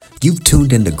You've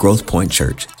tuned into Growth Point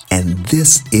Church, and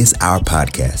this is our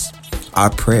podcast. Our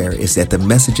prayer is that the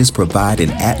messages provide an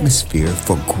atmosphere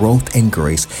for growth and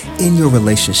grace in your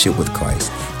relationship with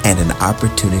Christ and an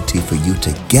opportunity for you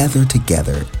to gather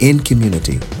together in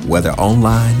community, whether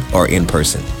online or in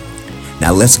person.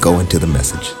 Now let's go into the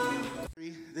message.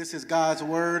 This is God's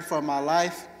word for my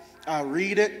life. I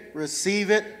read it,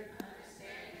 receive it.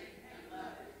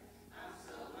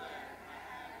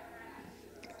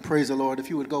 Praise the Lord. If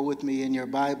you would go with me in your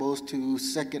Bibles to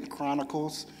 2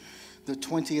 Chronicles, the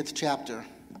 20th chapter.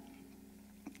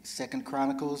 2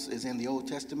 Chronicles is in the Old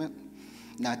Testament,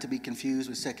 not to be confused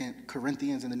with 2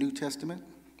 Corinthians in the New Testament.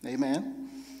 Amen.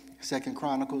 2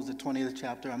 Chronicles, the 20th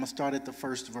chapter. I'm going to start at the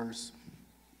first verse.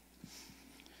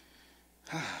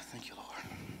 Thank you, Lord.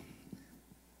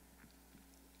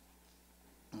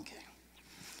 Okay.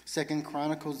 2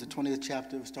 Chronicles, the 20th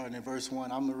chapter, starting at verse 1.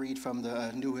 I'm going to read from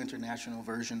the New International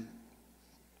Version.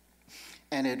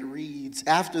 And it reads,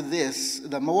 "After this,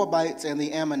 the Moabites and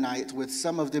the Ammonites with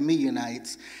some of the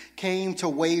Meunites came to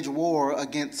wage war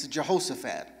against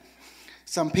Jehoshaphat.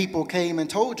 Some people came and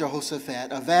told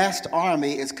Jehoshaphat, 'A vast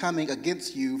army is coming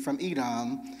against you from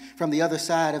Edom, from the other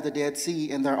side of the Dead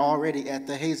Sea, and they're already at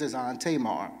the Hazazon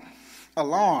Tamar.'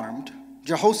 Alarmed,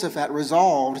 Jehoshaphat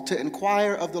resolved to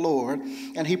inquire of the Lord,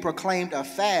 and he proclaimed a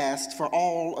fast for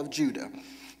all of Judah.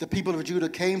 The people of Judah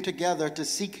came together to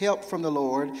seek help from the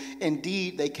Lord.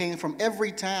 Indeed, they came from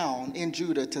every town in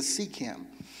Judah to seek him."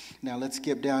 Now let's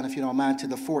skip down, if you don't mind, to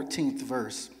the 14th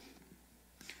verse.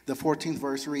 The 14th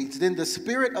verse reads, "Then the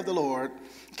Spirit of the Lord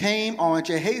came on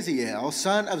Jehaziel,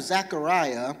 son of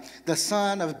Zechariah, the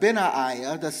son of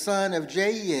Benaiah, the son of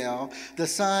Jael, the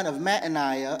son of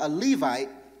Mattaniah, a Levite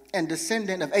and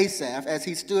descendant of Asaph, as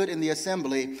he stood in the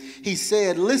assembly. He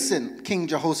said, 'Listen, King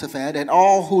Jehoshaphat, and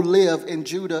all who live in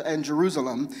Judah and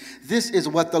Jerusalem, this is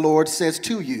what the Lord says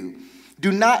to you.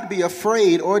 Do not be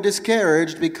afraid or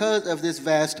discouraged because of this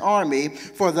vast army,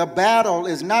 for the battle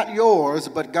is not yours,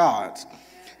 but God's.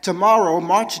 Tomorrow,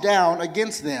 march down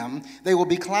against them. They will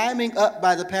be climbing up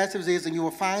by the pass of Ziz, and you will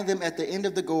find them at the end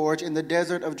of the gorge in the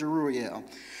desert of Jeruel.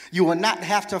 You will not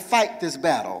have to fight this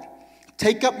battle.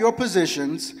 Take up your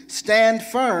positions, stand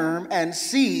firm, and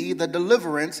see the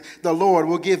deliverance the Lord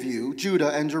will give you, Judah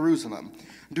and Jerusalem.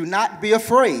 Do not be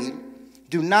afraid.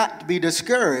 Do not be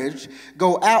discouraged.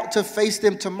 Go out to face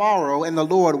them tomorrow, and the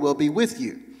Lord will be with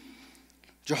you.'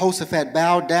 Jehoshaphat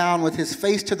bowed down with his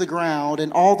face to the ground,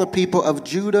 and all the people of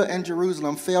Judah and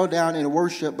Jerusalem fell down in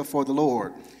worship before the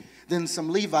Lord. Then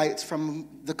some Levites from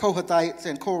the Kohathites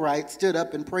and Korites stood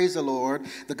up and praised the Lord,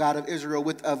 the God of Israel,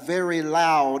 with a very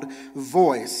loud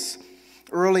voice.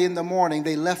 Early in the morning,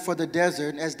 they left for the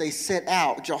desert. As they set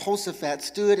out, Jehoshaphat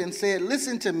stood and said,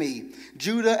 'Listen to me,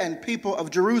 Judah and people of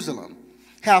Jerusalem.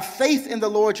 Have faith in the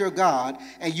Lord your God,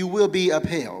 and you will be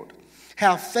upheld.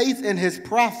 Have faith in his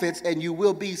prophets, and you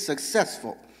will be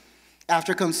successful.'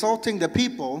 After consulting the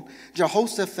people,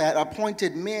 Jehoshaphat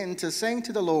appointed men to sing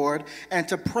to the Lord and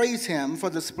to praise him for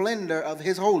the splendor of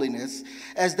his holiness,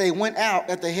 as they went out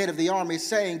at the head of the army,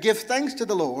 saying, 'Give thanks to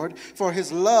the Lord, for his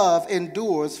love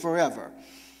endures forever.'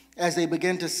 As they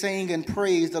began to sing and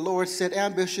praise, the Lord set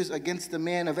ambushes against the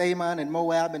men of Ammon and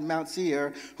Moab and Mount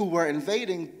Seir, who were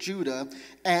invading Judah,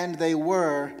 and they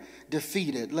were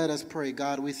defeated." Let us pray.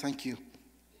 God, we thank you.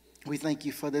 We thank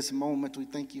you for this moment. We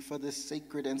thank you for this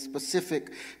sacred and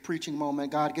specific preaching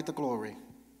moment. God, get the glory.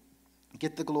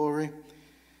 Get the glory.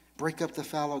 Break up the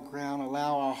fallow ground.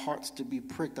 Allow our hearts to be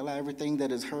pricked. Allow everything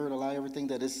that is heard, allow everything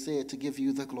that is said to give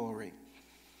you the glory.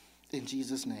 In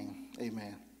Jesus' name,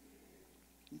 amen.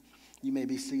 You may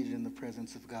be seated in the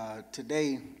presence of God.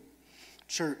 Today,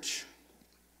 church,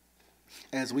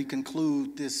 as we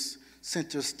conclude this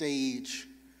center stage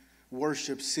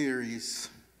worship series,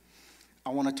 I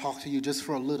want to talk to you just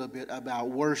for a little bit about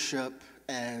worship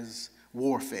as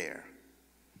warfare.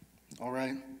 All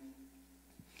right?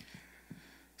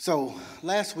 So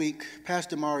last week,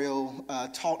 Pastor Mario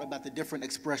taught about the different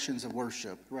expressions of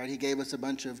worship, right? He gave us a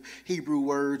bunch of Hebrew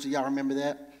words. Y'all remember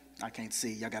that? I can't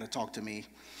see. Y'all got to talk to me.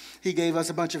 He gave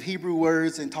us a bunch of Hebrew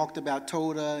words and talked about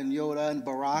Toda and Yoda and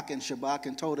Barak and Shabbat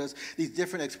and told us these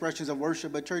different expressions of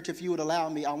worship. But church, if you would allow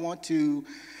me, I want to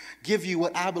give you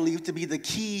what I believe to be the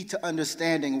key to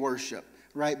understanding worship,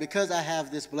 right? Because I have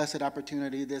this blessed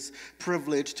opportunity, this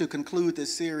privilege to conclude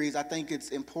this series, I think it's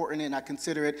important and I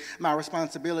consider it my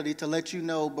responsibility to let you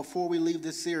know before we leave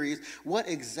this series what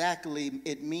exactly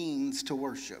it means to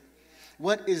worship.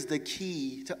 What is the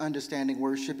key to understanding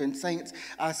worship? And saints,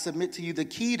 I submit to you the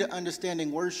key to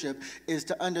understanding worship is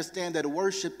to understand that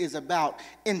worship is about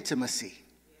intimacy.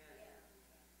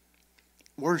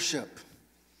 Worship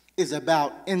is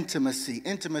about intimacy.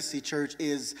 Intimacy, church,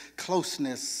 is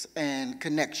closeness and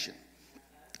connection.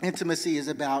 Intimacy is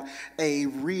about a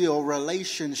real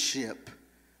relationship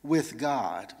with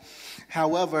God.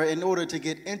 However, in order to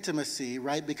get intimacy,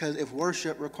 right, because if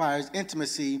worship requires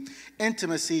intimacy,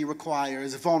 intimacy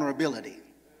requires vulnerability.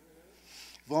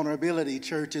 Vulnerability,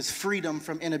 church, is freedom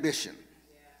from inhibition.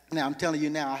 Now, I'm telling you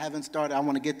now, I haven't started. I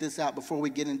want to get this out before we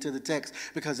get into the text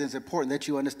because it's important that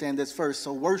you understand this first.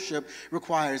 So worship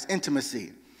requires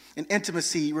intimacy. And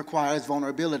intimacy requires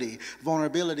vulnerability.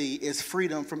 Vulnerability is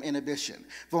freedom from inhibition.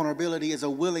 Vulnerability is a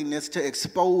willingness to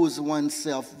expose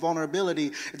oneself.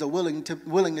 Vulnerability is a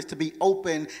willingness to be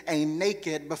open and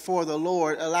naked before the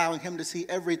Lord, allowing him to see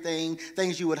everything,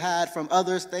 things you would hide from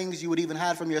others, things you would even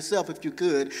hide from yourself if you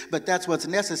could. But that's what's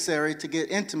necessary to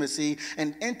get intimacy,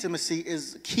 and intimacy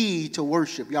is key to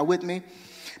worship. Y'all with me?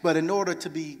 But in order to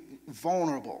be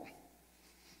vulnerable,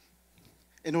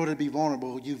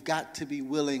 you've got to be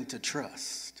willing to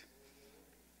trust.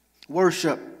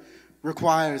 Worship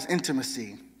requires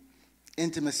intimacy.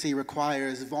 Intimacy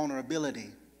requires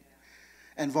vulnerability.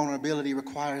 And vulnerability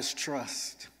requires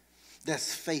trust.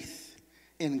 That's faith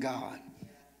in God.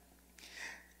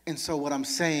 And so what I'm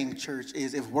saying, church,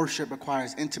 is if worship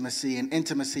requires intimacy and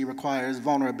intimacy requires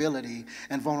vulnerability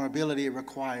and vulnerability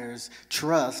requires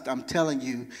trust, I'm telling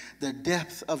you, the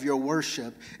depth of your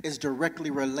worship is directly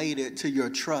related to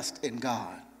your trust in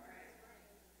God.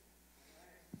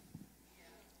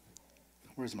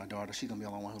 Where's my daughter? She's going to be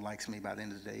the only one who likes me by the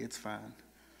end of the day. It's fine.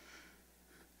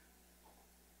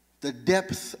 The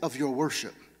depth of your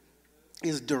worship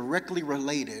is directly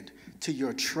related to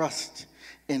your trust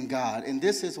in God. And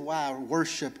this is why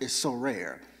worship is so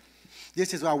rare.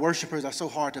 This is why worshipers are so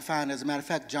hard to find. As a matter of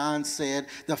fact, John said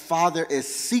the Father is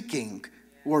seeking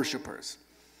worshipers.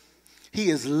 He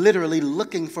is literally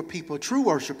looking for people, true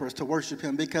worshipers, to worship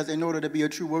him, because in order to be a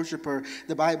true worshiper,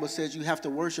 the Bible says you have to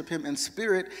worship him in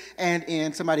spirit and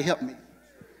in, somebody help me,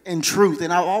 in truth.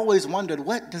 And I've always wondered,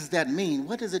 what does that mean?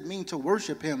 What does it mean to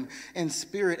worship him in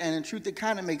spirit and in truth? It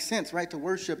kind of makes sense, right, to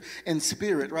worship in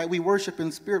spirit, right? We worship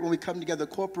in spirit when we come together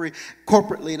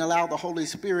corporately and allow the Holy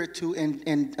Spirit to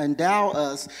endow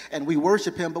us, and we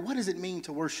worship him. But what does it mean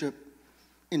to worship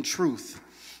in truth?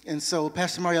 And so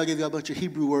Pastor Mario gave you a bunch of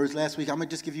Hebrew words last week. I'm going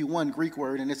to just give you one Greek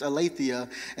word, and it's aletheia.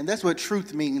 And that's what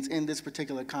truth means in this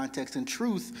particular context. And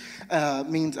truth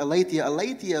means aletheia.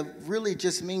 Aletheia really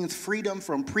just means freedom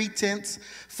from pretense,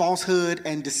 falsehood,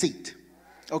 and deceit.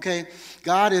 Okay?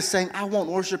 God is saying, I want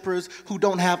worshipers who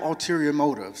don't have ulterior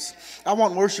motives. I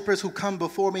want worshipers who come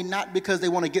before me not because they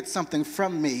want to get something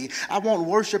from me. I want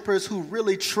worshipers who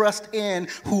really trust in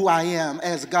who I am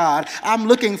as God. I'm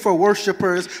looking for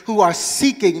worshipers who are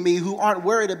seeking me, who aren't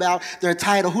worried about their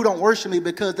title, who don't worship me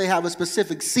because they have a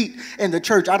specific seat in the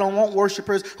church. I don't want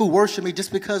worshipers who worship me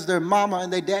just because their mama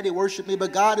and their daddy worship me.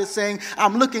 But God is saying,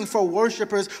 I'm looking for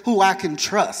worshipers who I can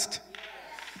trust.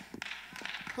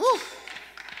 Whew.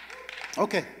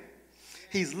 Okay.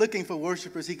 He's looking for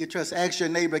worshipers he can trust. Ask your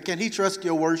neighbor, can he trust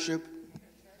your worship?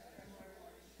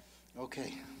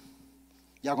 Okay.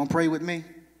 Y'all gonna pray with me?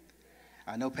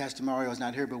 I know Pastor Mario's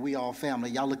not here, but we all family.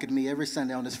 Y'all look at me every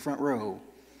Sunday on this front row.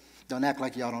 Don't act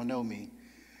like y'all don't know me.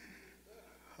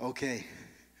 Okay.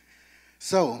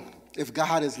 So, if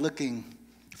God is looking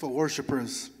for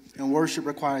worshipers, and worship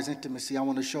requires intimacy, I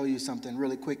want to show you something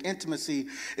really quick. Intimacy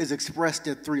is expressed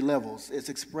at 3 levels. It's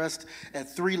expressed at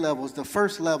 3 levels. The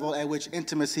first level at which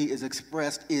intimacy is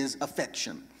expressed is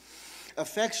affection.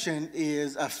 Affection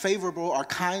is a favorable or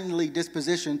kindly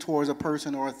disposition towards a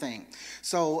person or a thing.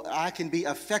 So I can be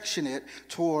affectionate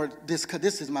toward this cup.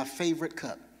 This is my favorite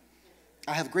cup.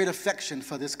 I have great affection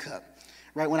for this cup.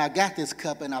 Right, when I got this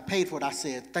cup and I paid for it, I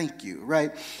said, thank you,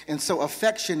 right? And so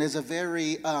affection is a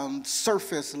very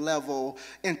surface level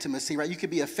intimacy, right? You can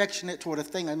be affectionate toward a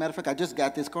thing. As a matter of fact, I just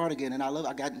got this cardigan and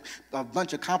I got a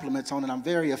bunch of compliments on it. I'm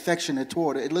very affectionate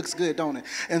toward it. It looks good, don't it?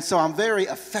 And so I'm very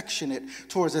affectionate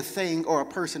towards a thing or a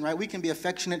person, right? We can be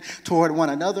affectionate toward one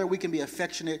another. We can be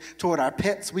affectionate toward our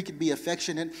pets. We can be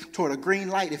affectionate toward a green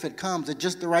light if it comes at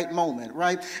just the right moment,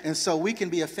 right? And so we can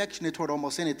be affectionate toward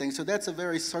almost anything. So that's a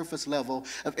very surface level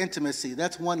of intimacy.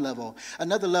 That's one level.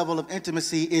 Another level of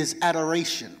intimacy is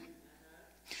adoration.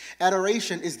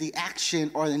 Adoration is the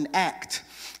action or an act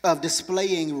of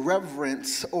displaying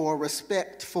reverence or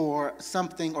respect for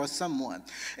something or someone.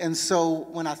 And so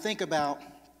when I think about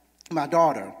my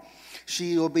daughter,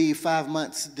 she will be 5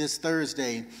 months this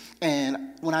Thursday,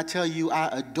 and when I tell you I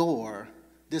adore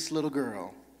this little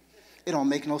girl, it don't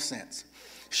make no sense.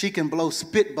 She can blow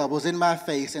spit bubbles in my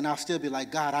face, and I'll still be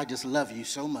like, God, I just love you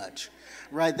so much.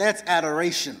 Right? That's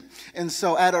adoration. And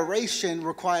so adoration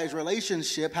requires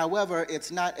relationship. However, it's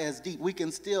not as deep. We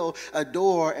can still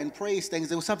adore and praise things.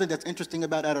 There was something that's interesting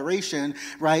about adoration,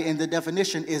 right? And the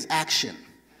definition is action.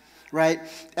 Right?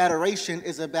 Adoration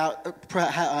is about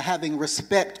having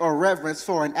respect or reverence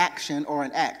for an action or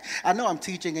an act. I know I'm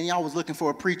teaching and y'all was looking for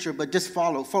a preacher, but just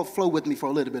flow with me for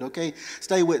a little bit, okay?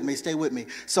 Stay with me.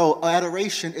 So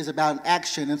adoration is about an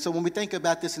action. And so when we think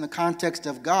about this in the context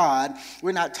of God,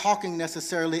 we're not talking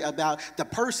necessarily about the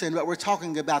person, but we're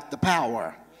talking about the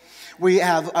power. We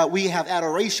have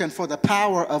adoration for the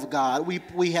power of God.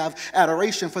 We have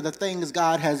adoration for the things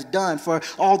God has done, for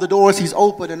all the doors he's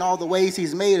opened and all the ways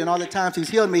he's made and all the times he's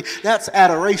healed me. That's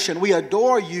adoration. We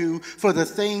adore you for the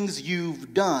things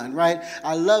you've done, right?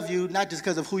 I love you not just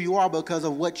because of who you are, but because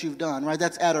of what you've done, right?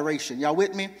 That's adoration. Y'all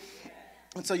with me?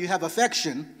 And so you have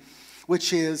affection,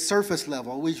 which is surface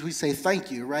level. We say thank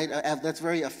you, right? That's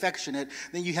very affectionate.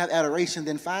 Then you have adoration.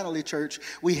 Then finally, church,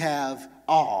 we have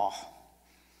awe.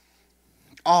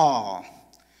 Awe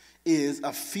is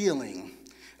a feeling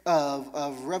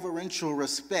of reverential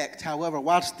respect. However,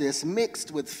 watch this, mixed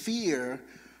with fear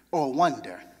or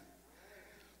wonder.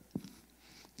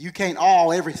 You can't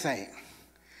awe everything,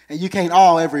 and you can't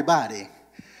awe everybody.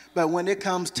 But when it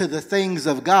comes to the things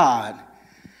of God,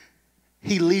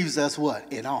 he leaves us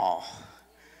what? In awe.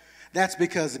 That's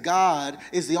because God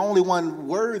is the only one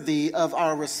worthy of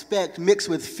our respect mixed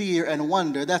with fear and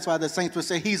wonder. That's why the saints would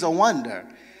say he's a wonder.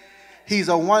 He's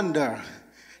a wonder.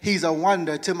 He's a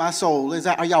wonder to my soul.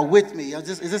 Are y'all with me?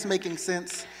 Is this making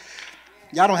sense?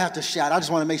 Y'all don't have to shout. I just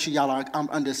want to make sure y'all are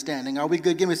understanding. Are we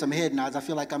good? Give me some head nods. I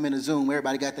feel like I'm in a Zoom.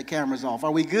 Everybody got their cameras off.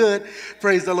 Are we good?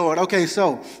 Praise the Lord. Okay,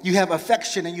 so you have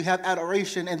affection and you have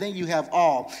adoration and then you have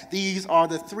awe. These are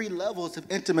the three levels of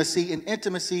intimacy. And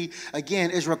intimacy,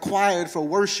 again, is required for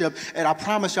worship. And I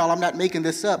promise y'all I'm not making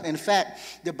this up. In fact,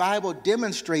 the Bible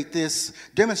demonstrates this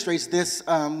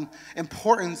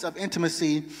importance of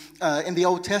intimacy in the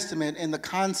Old Testament in the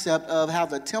concept of how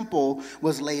the temple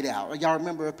was laid out. Y'all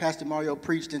remember Pastor Mario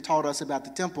preached and taught us about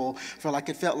the temple for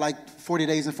it felt like 40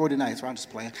 days and 40 nights. Well, I'm just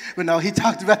playing. But no, he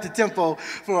talked about the temple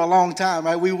for a long time,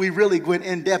 right? We really went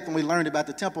in depth and we learned about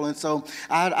the temple. And so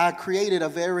I created a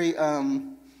very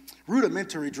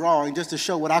rudimentary drawing just to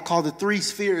show what I call the three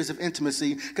spheres of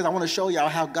intimacy, because I want to show y'all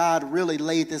how God really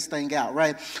laid this thing out,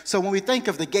 right? So when we think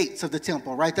of the gates of the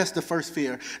temple, right, that's the first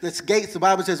sphere. That's gates, the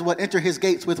Bible says what? Enter his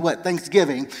gates with what?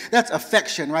 Thanksgiving. That's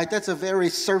affection, right? That's a very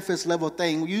surface level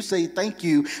thing. You say thank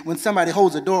you when somebody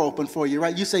holds a door open for you,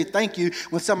 right? You say thank you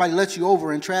when somebody lets you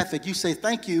over in traffic. You say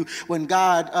thank you when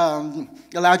God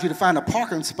allowed you to find a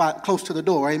parking spot close to the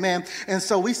door, amen? And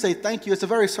so we say thank you. It's a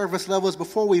very surface level. It's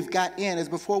before we've got in. It's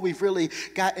before we've really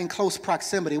got in close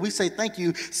proximity. We say thank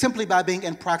you simply by being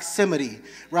in proximity,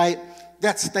 right?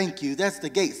 That's thank you. That's the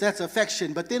gates. That's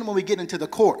affection. But then when we get into the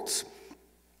courts,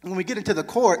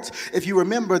 if you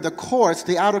remember, the courts,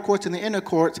 the outer courts and the inner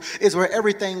courts, is where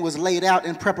everything was laid out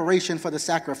in preparation for the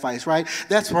sacrifice, right?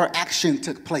 That's where action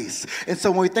took place. And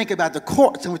so when we think about the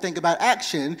courts and we think about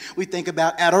action, we think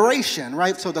about adoration,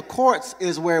 right? So the courts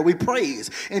is where we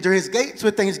praise. Enter his gates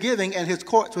with thanksgiving and his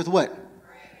courts with what?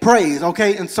 Praise,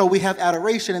 okay? And so we have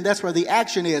adoration, and that's where the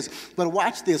action is. But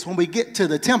watch this. When we get to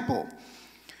the temple,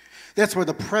 that's where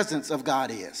the presence of God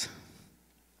is.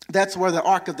 That's where the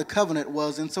Ark of the Covenant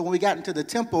was. And so when we got into the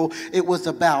temple, it was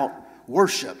about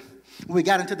worship. When we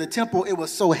got into the temple, it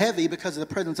was so heavy because of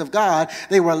the presence of God,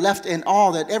 they were left in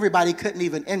awe that everybody couldn't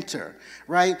even enter,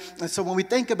 right? And so when we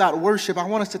think about worship, I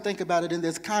want us to think about it in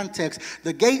this context.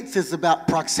 The gates is about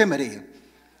proximity.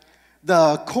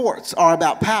 The courts are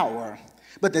about power.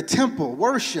 But the temple,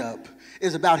 worship,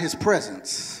 is about his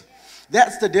presence.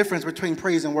 That's the difference between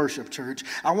praise and worship, church.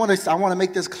 I want to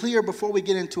make this clear before we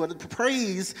get into it.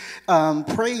 Praise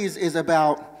is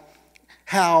about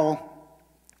how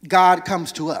God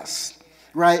comes to us,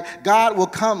 right? God will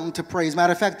come to praise.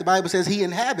 Matter of fact, the Bible says he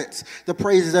inhabits the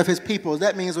praises of his people.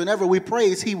 That means whenever we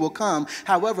praise, he will come.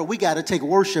 However, we got to take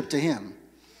worship to him.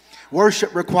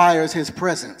 Worship requires his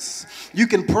presence. You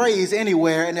can praise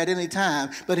anywhere and at any time,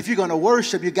 but if you're going to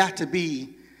worship, you got to be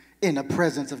in the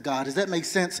presence of God. Does that make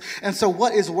sense? And so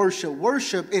what is worship?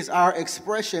 Worship is our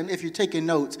expression, if you're taking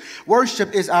notes,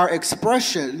 worship is our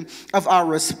expression of our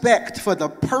respect for the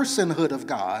personhood of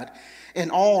God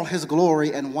in all his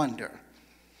glory and wonder.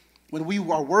 When we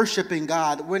are worshiping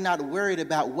God, we're not worried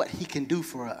about what he can do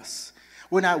for us.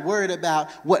 We're not worried about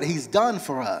what he's done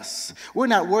for us. We're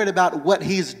not worried about what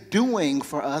he's doing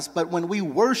for us. But when we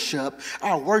worship,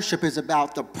 our worship is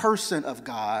about the person of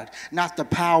God, not the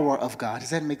power of God.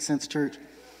 Does that make sense, church?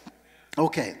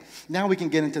 Okay, now we can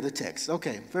get into the text.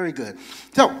 Okay, very good.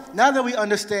 So now that we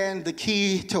understand the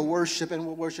key to worship and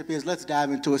what worship is, let's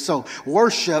dive into it. So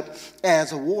worship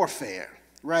as a warfare,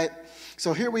 right?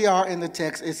 So here we are in the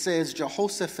text. It says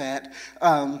Jehoshaphat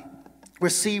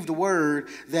received word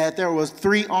that there was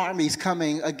 3 armies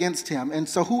coming against him. And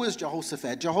so who is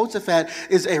Jehoshaphat? Jehoshaphat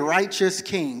is a righteous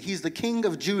king. He's the king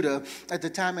of Judah at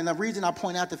the time. And the reason I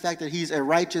point out the fact that he's a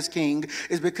righteous king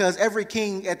is because every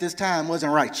king at this time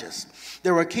wasn't righteous.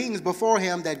 There were kings before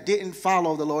him that didn't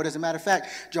follow the Lord. As a matter of fact,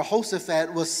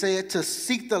 Jehoshaphat was said to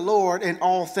seek the Lord in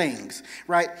all things,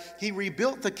 right? He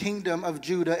rebuilt the kingdom of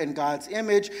Judah in God's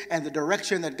image and the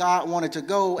direction that God wanted to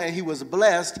go, and he was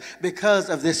blessed because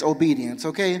of this obedience.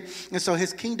 Okay, and so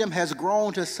his kingdom has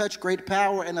grown to such great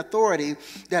power and authority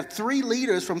that 3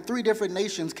 leaders from 3 different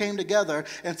nations came together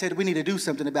and said, we need to do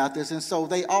something about this. And so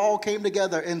they all came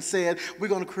together and said, we're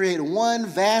going to create one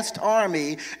vast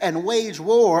army and wage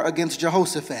war against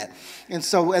Jehoshaphat. And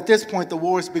so at this point, the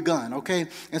war has begun, okay?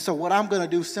 And so what I'm going to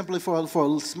do simply for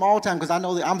a small time, because I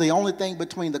know that I'm the only thing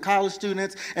between the college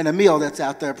students and the meal that's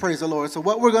out there, praise the Lord. So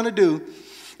what we're going to do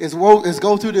is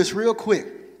go through this real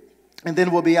quick. And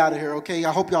then we'll be out of here, okay?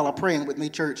 I hope y'all are praying with me,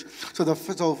 church. So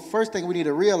first thing we need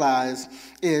to realize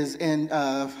is in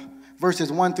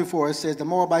verses 1 through 4, it says, the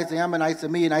Moabites, the Ammonites, the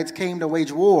Midianites came to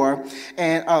wage war.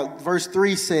 And verse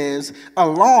 3 says,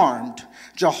 alarmed,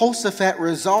 Jehoshaphat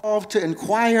resolved to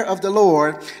inquire of the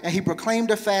Lord, and he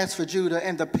proclaimed a fast for Judah.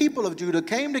 And the people of Judah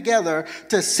came together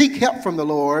to seek help from the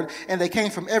Lord, and they came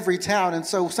from every town. And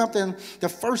so the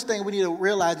first thing we need to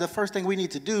realize, the first thing we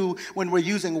need to do when we're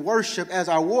using worship as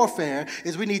our warfare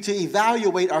is we need to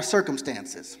evaluate our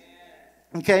circumstances.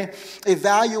 Okay,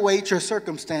 evaluate your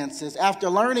circumstances. After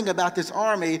learning about this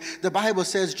army, the Bible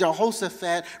says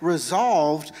Jehoshaphat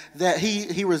resolved that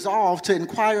he resolved to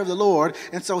inquire of the Lord.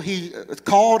 And so he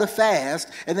called a fast,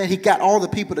 and then he got all the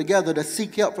people together to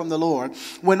seek help from the Lord.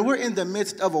 When we're in the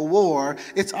midst of a war,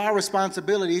 it's our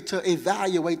responsibility to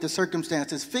evaluate the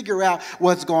circumstances, figure out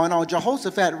what's going on.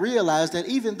 Jehoshaphat realized that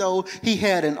even though he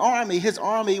had an army, his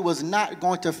army was not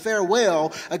going to fare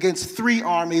well against 3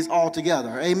 armies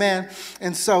altogether. Amen.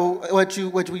 And so what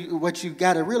you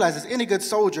got to realize is any good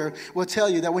soldier will tell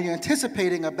you that when you're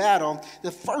anticipating a battle, the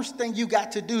first thing you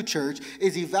got to do, church,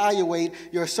 is evaluate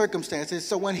your circumstances.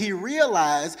 So when he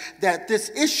realized that this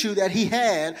issue that he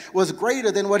had was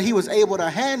greater than what he was able to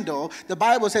handle, the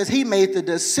Bible says he made the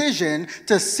decision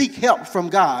to seek help from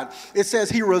God. It says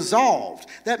he resolved.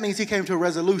 That means he came to a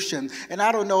resolution. And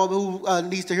I don't know who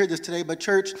needs to hear this today, but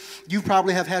church, you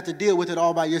probably have had to deal with it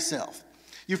all by yourself.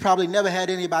 You've probably never had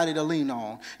anybody to lean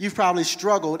on. You've probably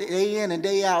struggled day in and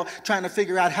day out trying to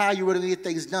figure out how you were to get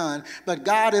things done. But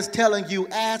God is telling you,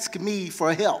 ask me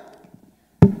for help.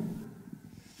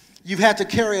 You've had to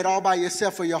carry it all by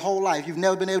yourself for your whole life. You've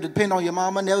never been able to depend on your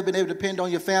mama, never been able to depend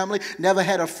on your family, never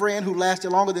had a friend who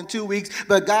lasted longer than 2 weeks.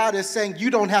 But God is saying,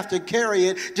 you don't have to carry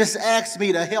it. Just ask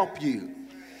me to help you.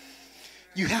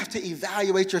 You have to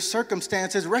evaluate your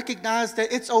circumstances. Recognize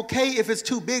that it's okay if it's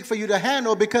too big for you to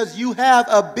handle because you have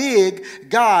a big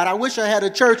God. I wish I had a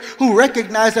church who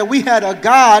recognized that we had a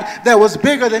God that was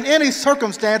bigger than any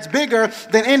circumstance, bigger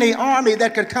than any army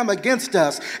that could come against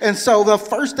us. And so the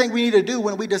first thing we need to do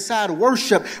when we decide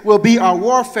worship will be our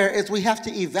warfare is we have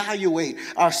to evaluate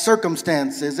our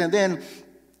circumstances. And then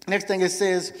next thing it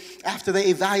says, after they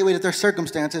evaluated their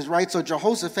circumstances, right? So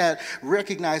Jehoshaphat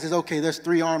recognizes, okay, there's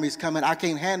 3 armies coming. I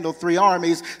can't handle 3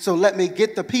 armies, so let me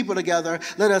get the people together.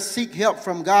 Let us seek help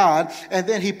from God. And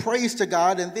then he prays to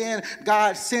God, and then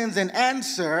God sends an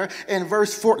answer in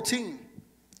verse 14.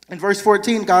 In verse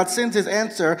 14, God sends his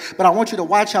answer, but I want you to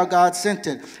watch how God sent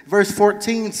it. Verse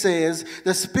 14 says,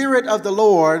 the Spirit of the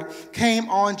Lord came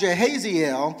on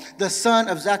Jehaziel, the son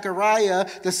of Zechariah,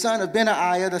 the son of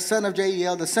Benaiah, the son of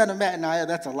Jael, the son of Mattaniah.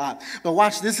 That's a lot. But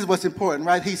watch, this is what's important,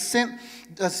 right?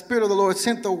 The Spirit of the Lord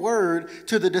sent the word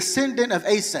to the descendant of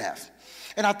Asaph.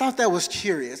 And I thought that was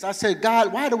curious. I said,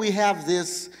 God, why do we have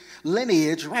this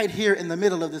lineage right here in the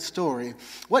middle of the story?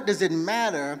 What does it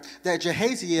matter that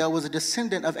Jehaziel was a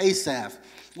descendant of Asaph?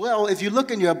 Well, if you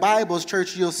look in your Bibles,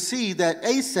 church, you'll see that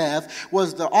Asaph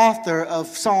was the author of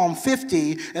Psalm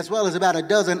 50, as well as about a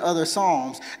dozen other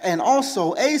psalms. And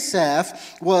also, Asaph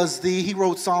he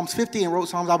wrote Psalms 50 and wrote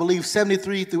Psalms, I believe,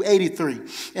 73 through 83.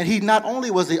 And he not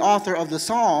only was the author of the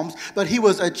Psalms, but he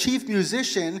was a chief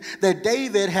musician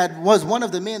that was one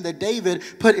of the men that David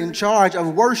put in charge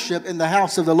of worship in the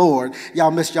house of the Lord.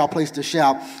 Y'all missed y'all place to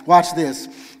shout. Watch this.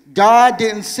 God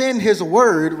didn't send his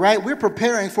word, right? We're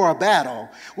preparing for a battle.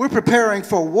 We're preparing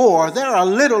for war. There are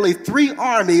literally 3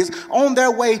 armies on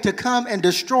their way to come and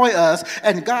destroy us.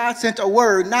 And God sent a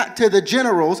word not to the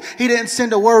generals. He didn't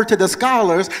send a word to the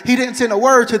scholars. He didn't send a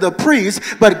word to the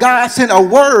priests. But God sent a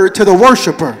word to the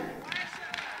worshiper.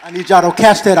 I need y'all to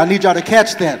catch that. I need y'all to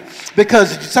catch that.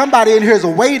 Because somebody in here is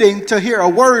waiting to hear a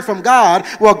word from God.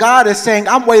 Well, God is saying,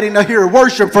 I'm waiting to hear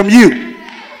worship from you.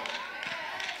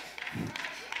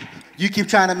 You keep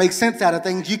trying to make sense out of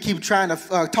things. You keep trying to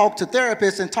talk to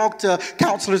therapists and talk to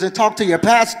counselors and talk to your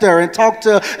pastor and talk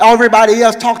to everybody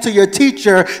else, talk to your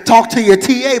teacher, talk to your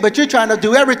TA, but you're trying to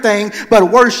do everything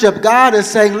but worship. God is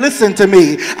saying, listen to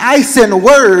me. I send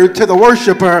word to the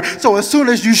worshiper. So as soon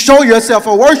as you show yourself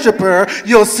a worshiper,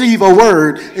 you'll receive a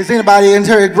word. Is anybody in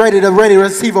here ready to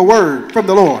receive a word from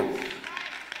the Lord?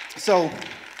 So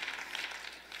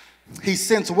he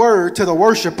sends word to the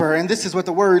worshiper, and this is what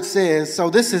the word says. So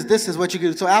this is what you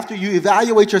do. So after you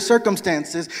evaluate your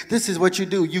circumstances, this is what you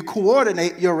do. You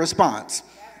coordinate your response.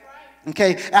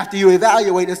 Okay, after you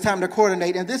evaluate, it's time to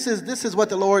coordinate. And this is what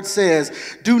the Lord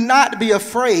says. Do not be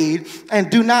afraid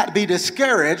and do not be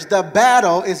discouraged. The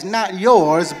battle is not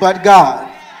yours, but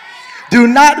God. Do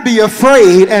not be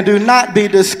afraid and do not be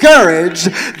discouraged.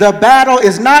 The battle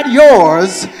is not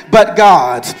yours, but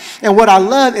God's. And what I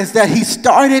love is that he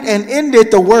started and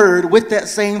ended the word with that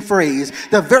same phrase.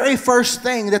 The very first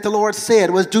thing that the Lord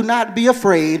said was, do not be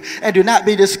afraid and do not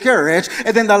be discouraged.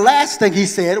 And then the last thing he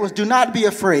said was, do not be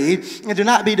afraid and do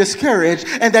not be discouraged.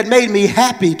 And that made me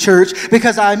happy, church,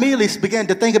 because I immediately began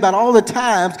to think about all the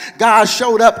times God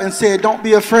showed up and said, don't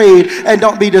be afraid and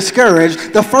don't be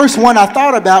discouraged. The first one I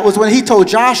thought about was when he told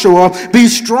Joshua, be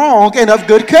strong and of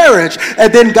good courage.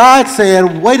 And then God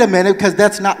said, wait a minute, because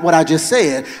that's not what I just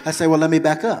said. I said, well, let me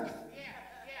back up.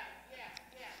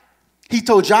 He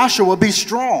told Joshua, be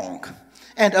strong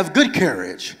and of good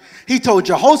courage. He told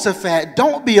Jehoshaphat,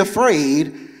 don't be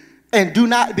afraid and do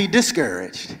not be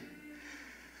discouraged.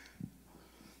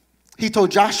 He told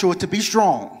Joshua to be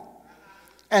strong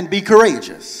and be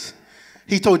courageous.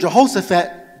 He told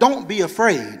Jehoshaphat, don't be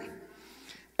afraid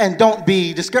and don't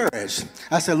be discouraged.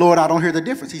 I said, Lord, I don't hear the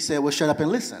difference. He said, well, shut up and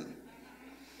listen.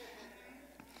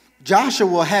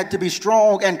 Joshua had to be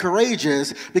strong and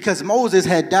courageous because Moses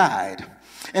had died.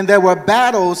 And there were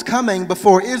battles coming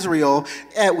before Israel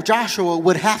that Joshua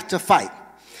would have to fight.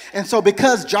 And so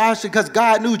because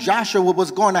God knew Joshua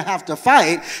was going to have to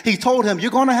fight, he told him,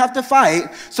 you're going to have to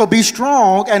fight, so be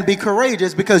strong and be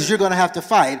courageous because you're going to have to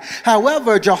fight.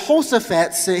 However,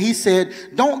 Jehoshaphat said,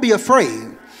 don't be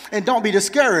afraid and don't be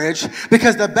discouraged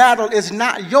because the battle is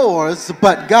not yours,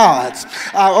 but God's.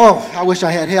 I wish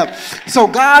I had help. So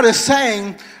God is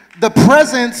saying the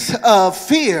presence of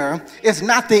fear is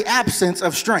not the absence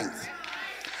of strength.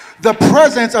 The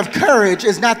presence of courage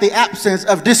is not the absence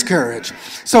of discourage.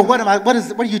 So what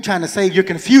are you trying to say? You're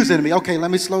confusing me. Okay,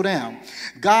 let me slow down.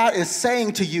 God is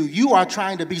saying to you, you are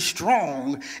trying to be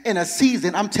strong in a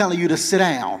season. I'm telling you to sit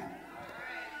down.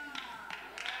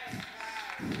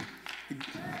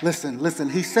 Listen.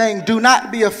 He's saying, do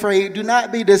not be afraid. Do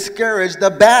not be discouraged. The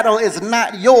battle is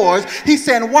not yours. He's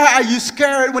saying, why are you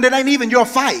scared when it ain't even your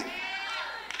fight?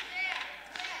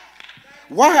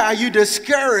 Why are you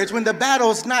discouraged when the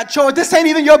battle's not yours? This ain't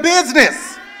even your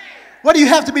business. What do you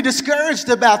have to be discouraged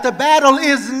about? The battle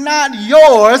is not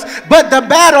yours, but the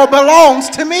battle belongs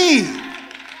to me.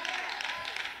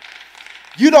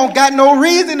 You don't got no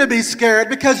reason to be scared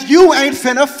because you ain't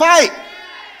finna fight.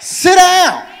 Sit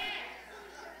down.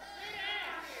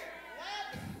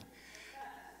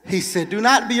 He said, do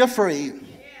not be afraid.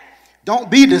 Don't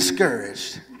be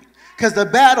discouraged because the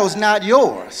battle's not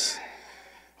yours.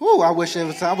 Ooh, I wish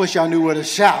y'all knew where to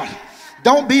shout.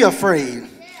 Don't be afraid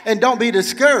and don't be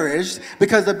discouraged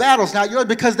because the battle's not yours.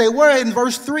 Because they were in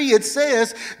verse 3, it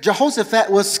says Jehoshaphat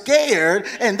was scared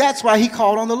and that's why he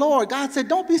called on the Lord. God said,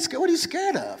 don't be scared. What are you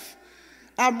scared of?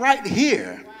 I'm right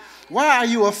here. Why are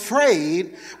you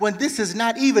afraid when this is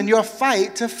not even your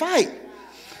fight to fight?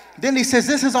 Then he says,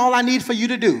 this is all I need for you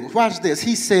to do. Watch this.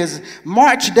 He says,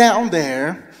 march down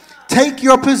there, take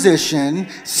your position,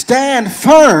 stand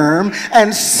firm,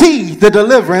 and see the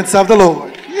deliverance of the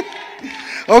Lord.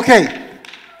 Okay.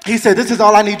 He said, this is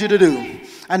all I need you to do.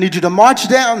 I need you to march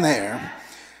down there,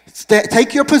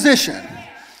 take your position,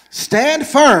 stand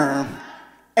firm,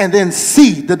 and then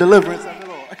see the deliverance of the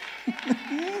Lord.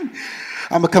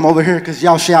 I'm going to come over here because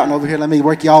y'all shouting over here. Let me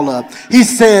work y'all up. He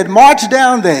said, march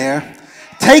down there,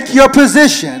 take your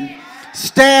position,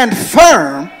 stand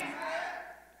firm,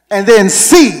 and then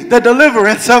see the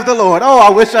deliverance of the Lord. Oh, I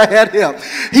wish I had him.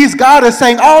 God is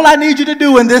saying, all I need you to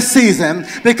do in this season,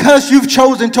 because you've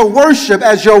chosen to worship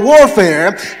as your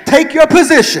warfare, take your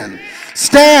position,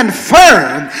 stand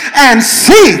firm, and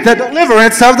see the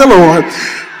deliverance of the Lord.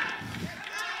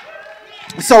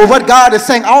 So what God is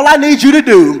saying, all I need you to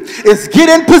do is get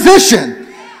in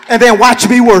position and then watch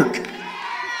me work.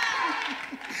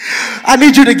 I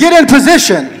need you to get in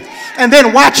position and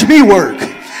then watch me work.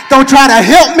 Don't try to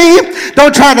help me.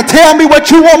 Don't try to tell me what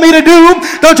you want me to do.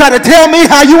 Don't try to tell me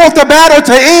how you want the battle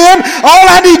to end. All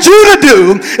I need you to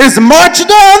do is march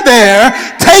down there,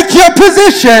 take your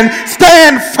position,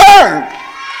 stand firm,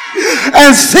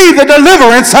 and see the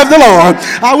deliverance of the Lord.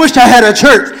 I wish I had a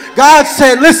church. God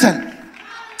said, listen,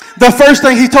 the first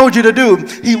thing he told you to do,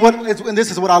 and this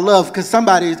is what I love, because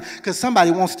somebody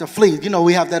wants to flee. You know,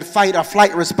 we have that fight or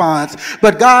flight response.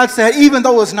 But God said, even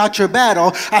though it's not your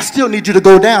battle, I still need you to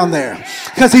go down there.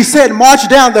 Because he said, march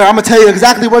down there. I'm going to tell you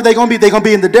exactly where they're going to be. They're going to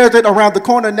be in the desert around the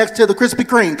corner next to the Krispy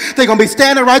Kreme. They're going to be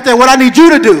standing right there. What I need you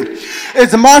to do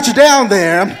is march down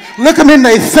there, look them in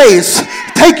their face,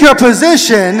 take your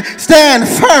position, stand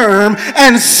firm,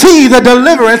 and see the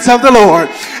deliverance of the Lord.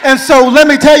 And so let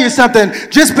me tell you something.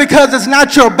 Just because it's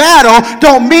not your battle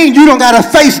don't mean you don't got to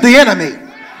face the enemy.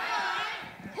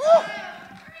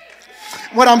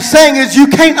 What I'm saying is you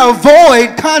can't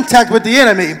avoid contact with the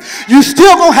enemy. You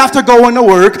still gonna have to go into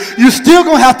work. You still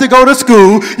gonna have to go to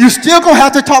school. You still gonna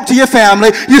have to talk to your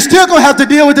family. You still gonna have to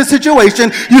deal with the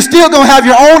situation. You still gonna have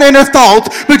your own inner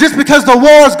thoughts. But just because the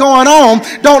war is going on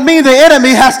don't mean the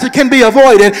enemy can be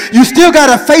avoided. You still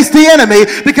gotta face the enemy,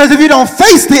 because if you don't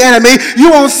face the enemy, you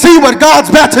won't see what God's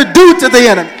about to do to the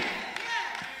enemy.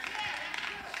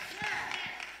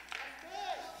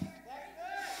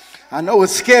 I know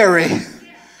it's scary.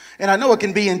 And I know it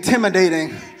can be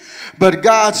intimidating, but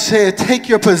God said, take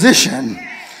your position,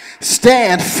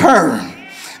 stand firm.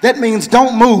 That means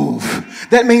don't move.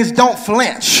 That means don't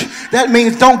flinch. That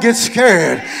means don't get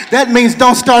scared. That means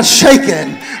don't start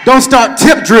shaking. Don't start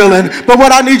tip drilling. But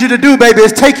what I need you to do, baby,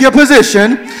 is take your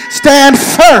position, stand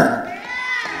firm,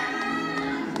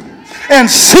 and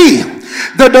see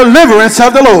the deliverance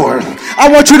of the Lord. I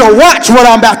want you to watch what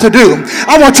I'm about to do.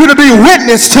 I want you to be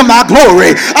witness to my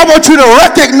glory. I want you to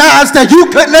recognize that you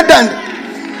couldn't have done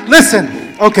it.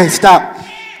 Listen. Okay, stop.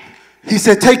 He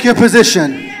said, take your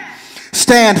position,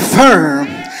 stand firm,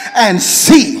 and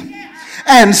see,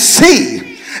 and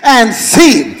see, and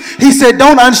see. He said,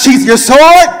 don't unsheath your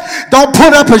sword. Don't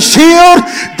put up a shield.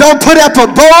 Don't put up a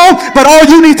bow. But all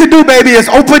you need to do, baby, is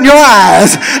open your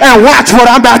eyes and watch what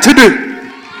I'm about to do.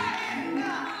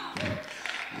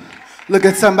 Look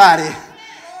at somebody.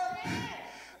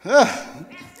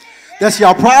 That's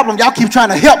your problem. Y'all keep trying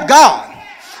to help God.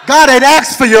 God ain't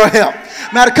asked for your help.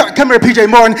 Matter, come here, PJ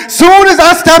Morton. Soon as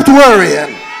I stopped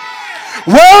worrying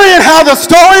how the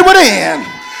story would end,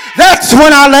 that's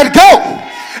when I let go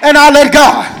and I let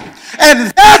God.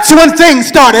 And that's when things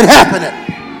started happening.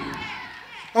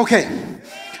 Okay.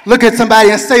 Look at somebody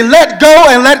and say, let go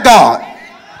and let God.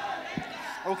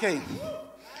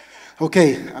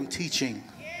 Okay, I'm teaching.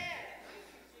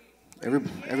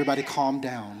 Everybody calm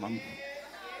down.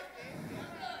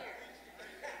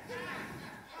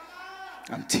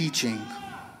 I'm teaching.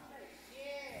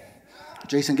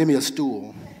 Jason, give me a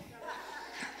stool.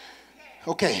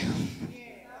 Okay.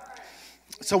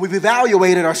 So we've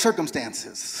evaluated our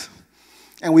circumstances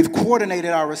and we've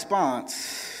coordinated our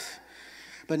response.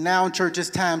 But now, church, it's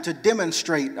time to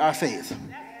demonstrate our faith.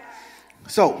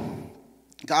 So,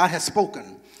 God has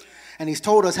spoken and he's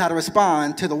told us how to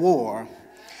respond to the war.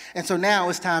 And so now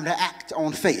it's time to act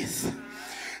on faith.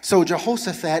 So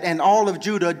Jehoshaphat and all of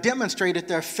Judah demonstrated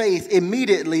their faith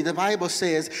immediately. The Bible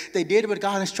says they did what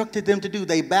God instructed them to do.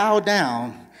 They bowed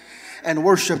down and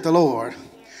worshiped the Lord.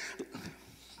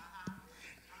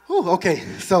 Okay,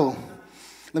 so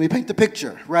let me paint the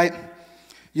picture, right?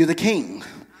 You're the king.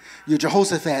 You're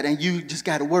Jehoshaphat, and you just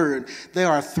got a word. There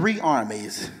are 3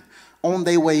 armies on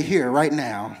their way here right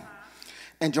now.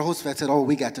 And Jehoshaphat said,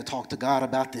 we got to talk to God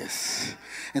about this.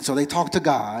 And so they talked to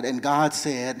God, and God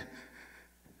said,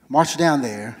 march down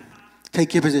there,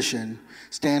 take your position,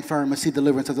 stand firm and see the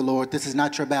deliverance of the Lord. This is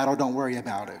not your battle. Don't worry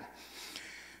about it.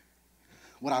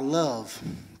 What I love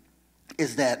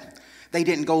is that they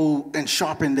didn't go and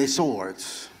sharpen their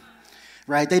swords.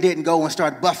 Right? They didn't go and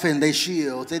start buffing their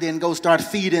shields. They didn't go start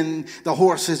feeding the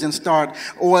horses and start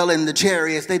oiling the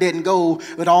chariots. They didn't go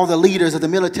with all the leaders of the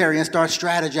military and start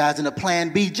strategizing a plan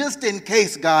B just in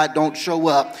case God don't show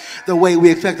up the way we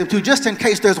expect him to. Just in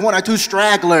case there's one or two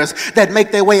stragglers that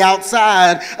make their way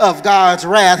outside of God's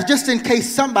wrath. Just in case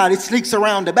somebody sneaks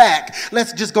around the back.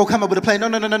 Let's just go come up with a plan.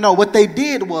 No. What they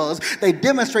did was they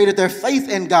demonstrated their faith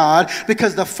in God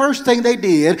because the first thing they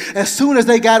did as soon as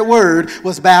they got word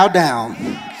was bow down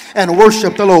and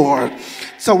worship the Lord.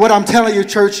 So what I'm telling you,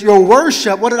 church, your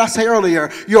worship, what did I say earlier?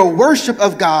 Your worship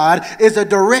of God is a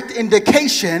direct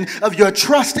indication of your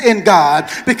trust in God.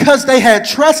 Because they had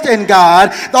trust in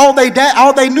God, all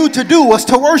they knew to do was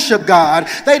to worship God.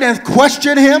 They didn't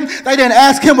question him. They didn't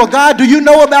ask him, well, God, do you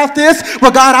know about this?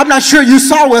 Well, God, I'm not sure you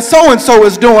saw what so-and-so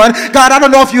is doing. God, I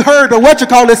don't know if you heard or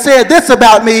said this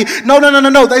about me.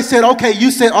 No. They said, okay,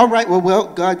 you said, all right, well,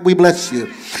 God, we bless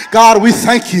you. God, we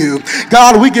thank you.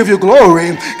 God, we give you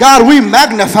glory. God, we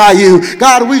magnify you.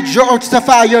 God, we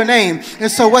justify your name.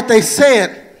 And so what they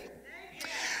said,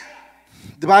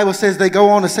 the Bible says they go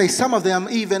on to say some of them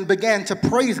even began to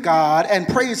praise God and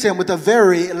praise him with a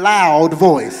very loud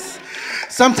voice.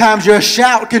 Sometimes your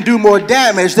shout can do more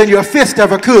damage than your fist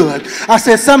ever could. I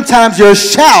said sometimes your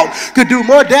shout could do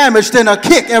more damage than a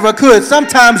kick ever could.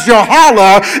 Sometimes your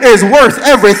holler is worth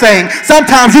everything.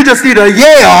 Sometimes you just need a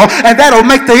yell and that'll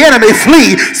make the enemy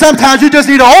flee. Sometimes you just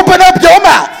need to open up your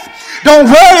mouth. Don't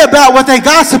worry about what they're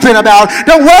gossiping about.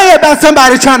 Don't worry about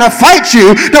somebody trying to fight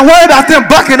you. Don't worry about them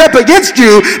bucking up against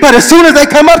you. But as soon as they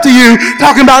come up to you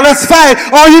talking about let's fight,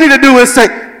 all you need to do is say,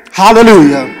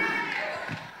 hallelujah.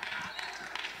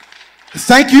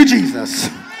 Thank you, Jesus.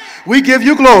 We give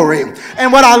you glory.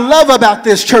 And what I love about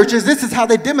this church is this is how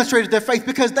they demonstrated their faith,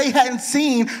 because they hadn't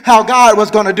seen how God was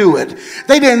going to do it.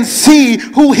 They didn't see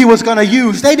who he was going to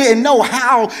use. They didn't know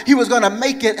how he was going to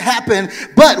make it happen.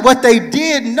 But what they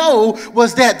did know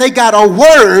was that they got a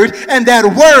word, and that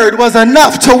word was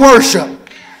enough to worship.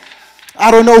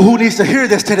 I don't know who needs to hear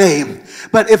this today,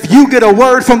 but if you get a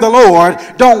word from the Lord,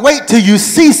 don't wait till you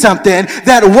see something.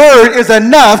 That word is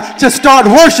enough to start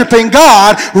worshiping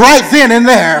God right then and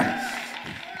there.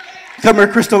 Come here,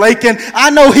 Crystal Aiken.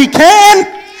 I know he can,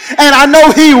 and I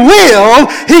know he will.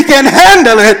 He can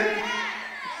handle it.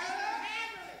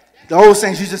 The old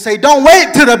saints used to say, don't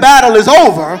wait till the battle is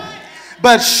over,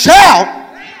 but shout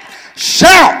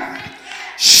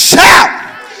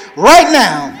right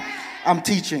now. I'm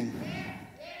teaching.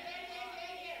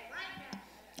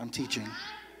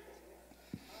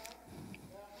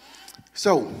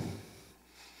 So,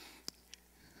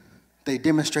 they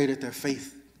demonstrated their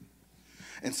faith.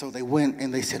 And so they went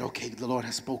and they said, okay, the Lord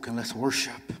has spoken. Let's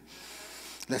worship.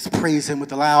 Let's praise him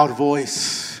with a loud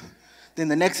voice. Then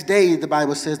the next day, the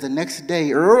Bible says, the next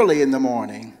day, early in the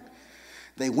morning,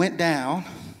 they went down,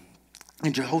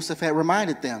 and Jehoshaphat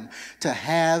reminded them to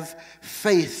have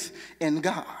faith in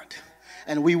God,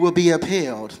 and we will be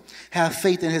upheld. Have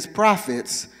faith in his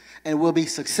prophets, and we'll be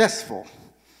successful.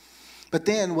 But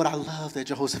then what I love that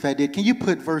Jehoshaphat did, can you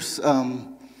put verse,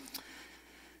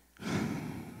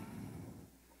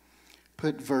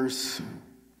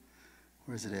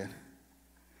 where is it at?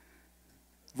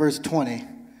 Verse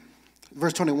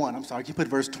 21, I'm sorry. Can you put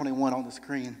verse 21 on the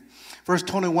screen? Verse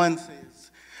 21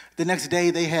 says, the next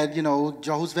day they had,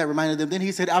 Jehoshaphat reminded them. Then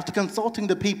he said, after consulting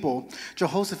the people,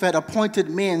 Jehoshaphat appointed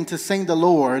men to sing the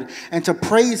Lord and to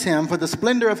praise him for the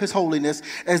splendor of his holiness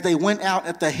as they went out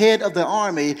at the head of the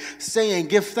army, saying,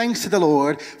 give thanks to the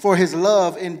Lord, for his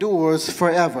love endures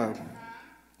forever.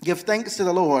 Give thanks to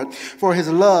the Lord, for his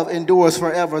love endures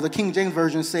forever. The King James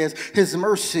Version says, his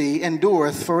mercy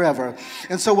endureth forever.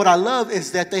 And so what I love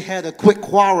is that they had a quick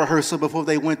choir rehearsal before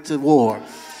they went to war.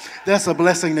 That's a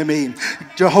blessing to me.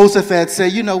 Jehoshaphat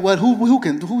said, you know what,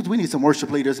 we need some worship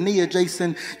leaders. Nia,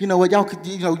 Jason, you know what,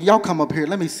 y'all come up here.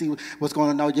 Let me see what's going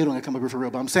on. No, you don't have to come up here for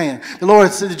real, but I'm saying, the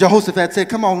Lord said, Jehoshaphat said,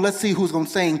 come on, let's see who's going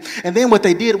to sing. And then what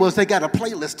they did was they got a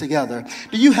playlist together.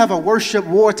 Do you have a worship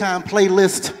wartime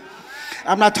playlist?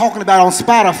 I'm not talking about on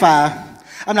Spotify.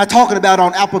 I'm not talking about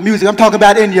on Apple Music. I'm talking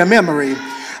about in your memory.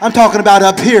 I'm talking about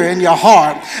up here in your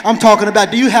heart. I'm talking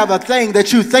about, do you have a thing that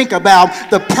you think about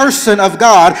the person of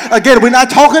God? Again, we're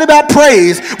not talking about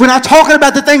praise. We're not talking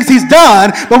about the things he's done,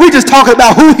 but we're just talking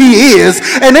about who he is.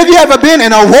 And if you ever been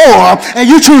in a war and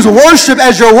you choose worship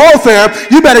as your warfare,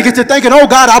 you better get to thinking, oh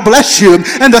God, I bless you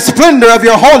and the splendor of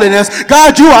your holiness.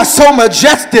 God, you are so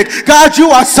majestic. God, you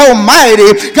are so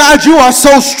mighty. God, you are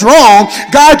so strong.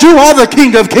 God, you are the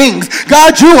King of kings.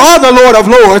 God, you are the Lord of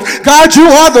lords. God, you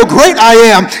are the great I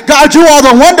am. God, you are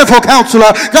the wonderful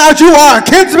counselor. God, you are a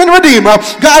kinsman redeemer.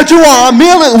 God, you are a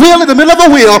wheel in the middle of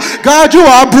a wheel. God, you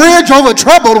are a bridge over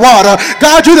troubled water.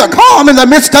 God, you're the calm in the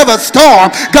midst of a storm.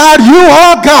 God, you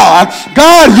are God.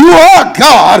 God, you are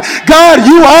God. God,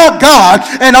 you are God.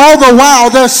 And all the while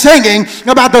they're singing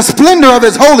about the splendor of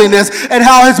his holiness and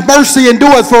how his mercy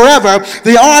endureth forever.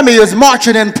 The army is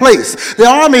marching in place. The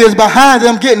army is behind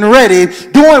them getting ready,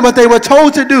 doing what they were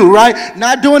told to do, right?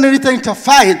 Not doing anything to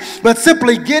fight, but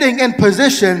simply getting in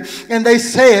position. And he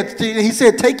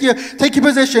said, take your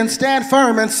position, stand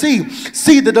firm, and see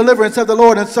the deliverance of the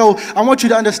Lord. And so I want you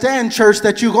to understand, church,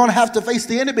 that you're going to have to face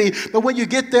the enemy. But when you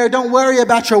get there, don't worry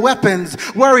about your weapons.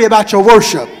 Worry about your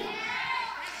worship.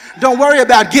 Don't worry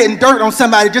about getting dirt on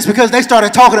somebody just because they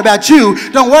started talking about you.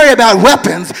 Don't worry about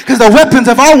weapons, because the weapons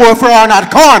of our warfare are not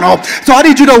carnal. So I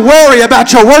need you to worry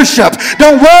about your worship.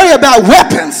 Don't worry about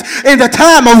weapons in the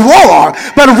time of war,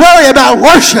 but worry about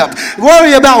worship.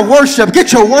 Worry about worship.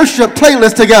 Get your worship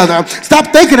playlist together.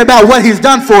 Stop thinking about what he's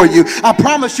done for you. I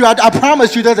promise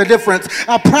you there's a difference.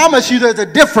 I promise you there's a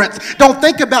difference. Don't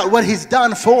think about what he's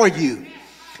done for you.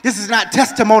 This is not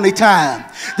testimony time.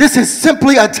 This is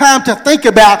simply a time to think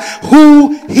about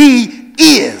who he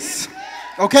is.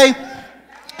 Okay?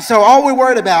 So all we're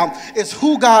worried about is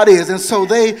who God is. And so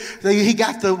he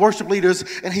got the worship leaders,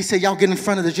 and he said, y'all get in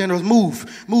front of the generals.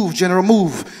 Move, general,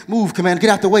 move, command.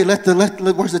 Get out the way.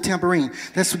 Where's the tambourine?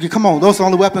 Come on, those are the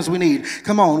only weapons we need.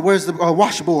 Come on, where's the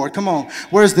washboard? Come on,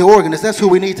 where's the organist? That's who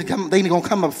we need to come. They're going to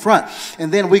come up front,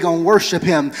 and then we're going to worship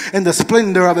him in the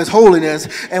splendor of his holiness,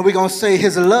 and we're going to say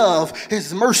his love,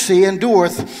 his mercy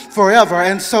endureth forever.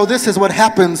 And so this is what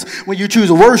happens when you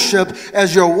choose worship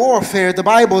as your warfare. The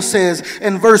Bible says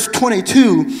in verse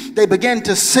 22, they began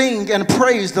to sing and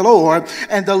praise the Lord.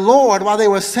 And the Lord, while they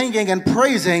were singing and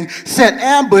praising, set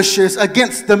ambushes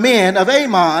against the men of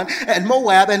Ammon and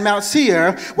Moab and Mount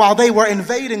Seir while they were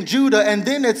invading Judah. And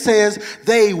then it says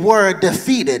they were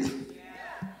defeated.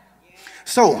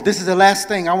 So this is the last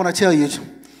thing I want to tell you.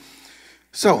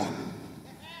 So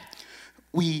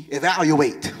we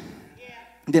evaluate,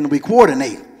 then we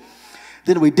coordinate,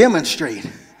 then we demonstrate,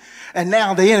 and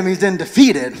now the enemy's then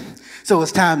defeated. So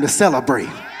it's time to celebrate.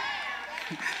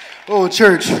 Oh,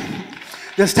 church,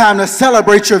 it's time to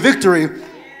celebrate your victory.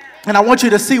 And I want you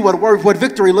to see what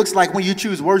victory looks like when you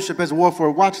choose worship as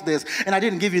warfare. Watch this. And I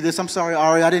didn't give you this. I'm sorry,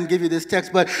 Ari. I didn't give you this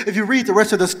text. But if you read the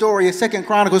rest of the story in 2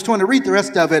 Chronicles 20, read the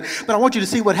rest of it. But I want you to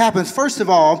see what happens. First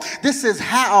of all, this is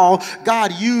how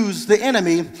God used the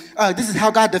enemy. This is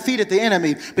how God defeated the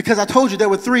enemy. Because I told you there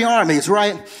were 3 armies,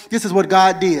 right? This is what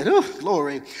God did. Oh,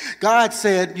 glory. God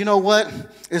said, you know what?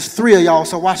 It's 3 of y'all,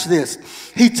 so watch this.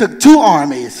 He took 2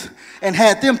 armies and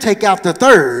had them take out the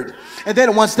third. And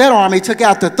then once that army took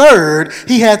out the third,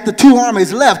 he had the 2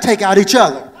 armies left take out each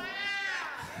other.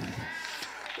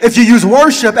 If you use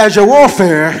worship as your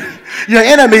warfare, your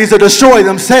enemies will destroy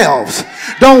themselves.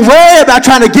 Don't worry about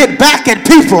trying to get back at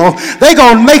people. They're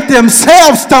going to make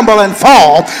themselves stumble and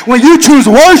fall. When you choose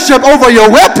worship over your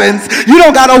weapons, you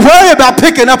don't got to worry about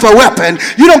picking up a weapon.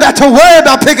 You don't got to worry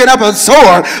about picking up a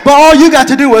sword. But all you got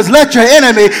to do is let your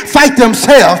enemy fight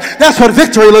themselves. That's what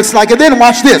victory looks like. And then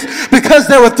watch this. Because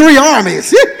there were 3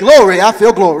 armies. Glory, I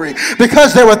feel glory.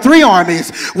 Because there were 3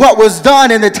 armies, what was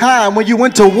done in the time when you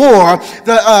went to war,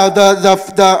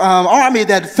 the army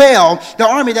that fell, the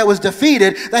army that was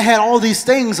defeated, they had all these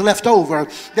things left over.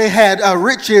 They had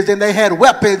riches, and they had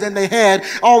weapons, and they had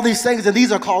all these things, and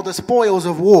these are called the spoils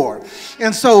of war.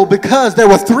 And so because there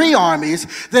were 3 armies,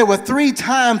 there were 3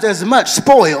 times as much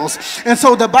spoils. And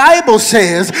so the Bible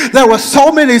says there were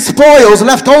so many spoils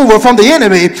left over from the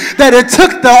enemy that it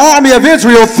took the army of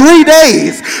Israel 3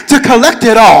 days to collect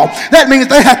it all. That means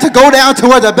they had to go down to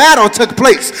where the battle took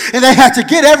place, and they had to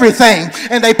get everything,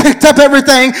 and they picked up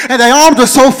everything, and their arms were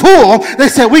so full, they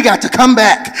said, we got to come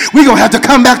back. We're going to have to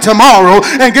come back tomorrow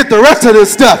and get the rest of this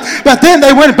stuff. But then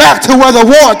they went back to where the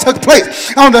war took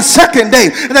place on the 2nd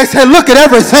day, and they said, look at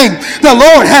everything the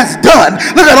Lord has done.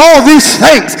 Look at all these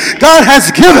things God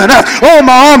has given us. Oh,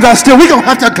 my arms are still. We're going to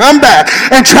have to come back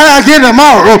and try again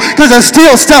tomorrow because there's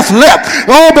still stuff left.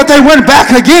 Oh, but they went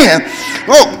back again.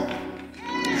 Oh.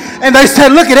 And they said,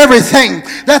 look at everything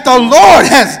that the Lord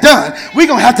has done. We're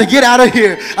going to have to get out of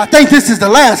here. I think this is the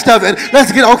last of it. Let's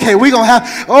get, okay, we're going to have,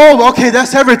 okay,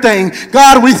 that's everything.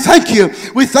 God, we thank you.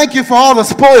 We thank you for all the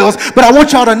spoils. But I want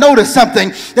y'all to notice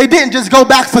something. They didn't just go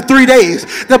back for 3 days.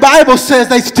 The Bible says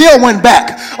they still went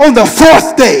back on the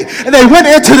 4th day. And they went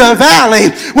into the valley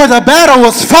where the battle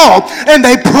was fought. And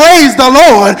they praised the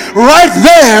Lord right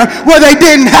there where they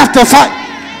didn't have to fight.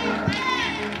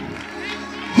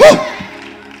 Woo!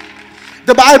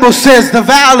 The Bible says the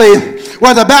valley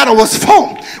where the battle was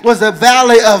fought was the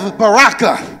valley of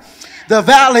Baraka. The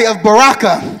valley of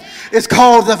Baraka is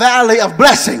called the valley of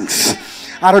blessings.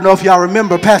 I don't know if y'all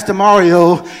remember, Pastor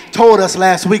Mario told us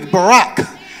last week, Barak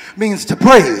means to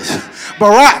praise.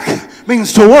 Barak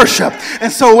means to worship.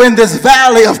 And so in this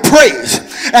valley of praise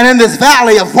and in this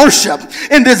valley of worship,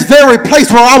 in this very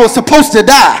place where I was supposed to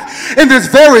die, in this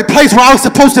very place where I was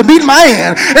supposed to meet my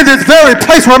end, in this very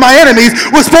place where my enemies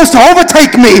were supposed to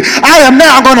overtake me, I am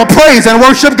now going to praise and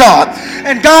worship God.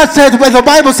 And God said, well, the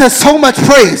Bible says so much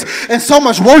praise and so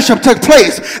much worship took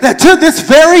place that to this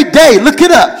very day, look it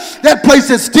up, that place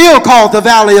is still called the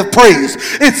Valley of Praise.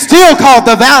 It's still called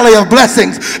the Valley of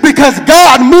Blessings because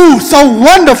God moved so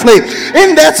wonderfully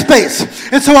in that space.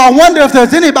 And so I wonder if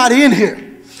there's anybody in here,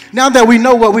 now that we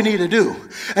know what we need to do,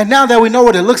 and now that we know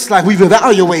what it looks like, we've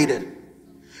evaluated,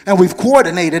 and we've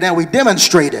coordinated, and we've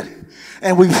demonstrated,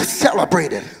 and we've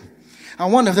celebrated. I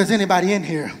wonder if there's anybody in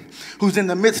here who's in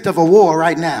the midst of a war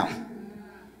right now.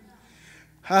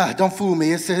 Don't fool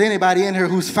me. It says anybody in here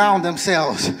who's found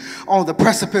themselves on the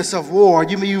precipice of war.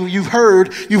 You've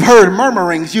heard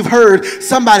murmurings. You've heard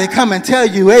somebody come and tell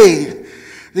you, hey,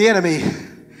 the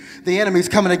enemy's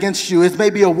coming against you. It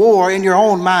may be a war in your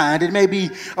own mind. It may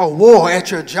be a war at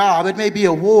your job. It may be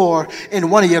a war in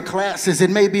one of your classes.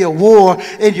 It may be a war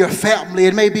in your family.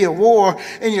 It may be a war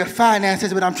in your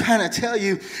finances. But I'm trying to tell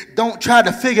you, don't try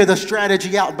to figure the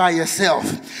strategy out by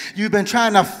yourself. You've been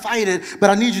trying to fight it,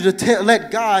 but I need you to let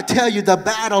God tell you the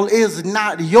battle is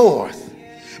not yours,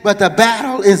 but the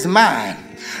battle is mine.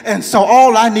 And so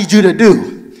all I need you to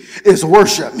do is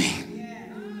worship me.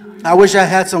 I wish I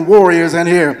had some warriors in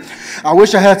here. I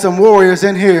wish I had some warriors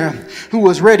in here who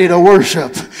was ready to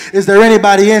worship. Is there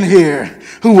anybody in here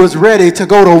who was ready to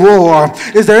go to war?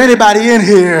 Is there anybody in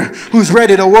here who's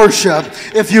ready to worship?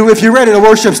 If you're ready to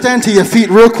worship, stand to your feet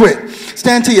real quick.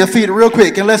 Stand to your feet real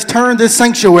quick and let's turn this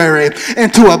sanctuary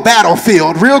into a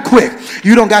battlefield real quick.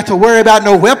 You don't got to worry about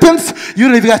no weapons. You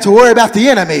don't even got to worry about the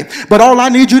enemy. But all I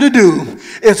need you to do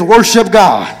is worship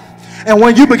God. And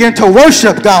when you begin to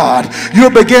worship God,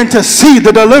 you'll begin to see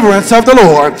the deliverance of the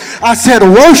Lord. I said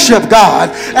worship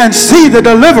God and see the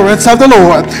deliverance of the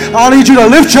Lord. I need you to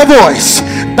lift your voice,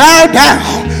 bow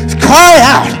down, cry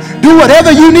out, do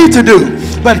whatever you need to do.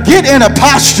 But get in a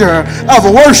posture of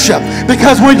worship,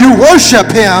 because when you worship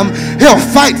him, he'll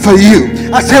fight for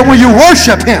you. I said when you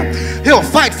worship him, he'll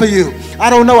fight for you. I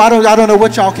don't know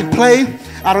what y'all can play.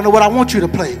 I don't know what I want you to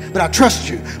play, but I trust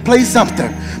you. Play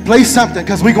something. Play something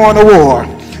because we're going to war.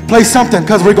 Play something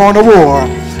because we're going to war.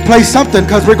 Play something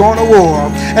because we're going to war.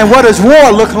 And what does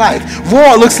war look like?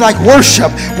 War looks like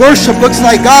worship. Worship looks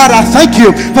like, God, I thank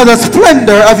you for the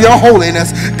splendor of your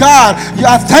holiness. God,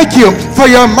 I thank you for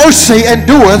your mercy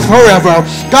endureth forever.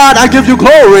 God, I give you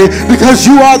glory because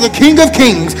you are the King of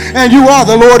kings and you are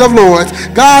the Lord of lords.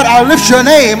 God, I lift your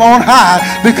name on high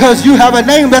because you have a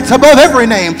name that's above every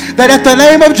name, that at the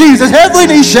name of Jesus every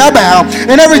knee shall bow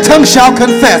and every tongue shall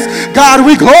confess. God,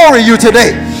 we glory you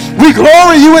today. We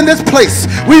glory you in this place.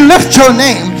 We lift your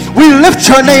name. We lift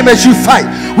your name as you fight.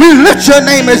 We lift your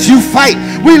name as you fight.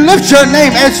 We lift your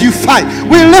name as you fight.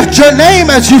 We lift your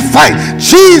name as you fight.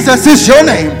 Jesus is your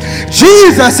name.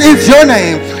 Jesus is your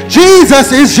name.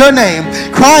 Jesus is your name.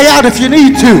 Cry out if you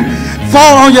need to.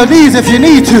 Fall on your knees if you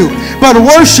need to. But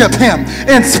worship him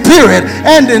in spirit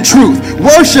and in truth.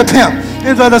 Worship him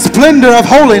in the splendor of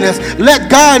holiness. Let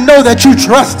God know that you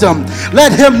trust him.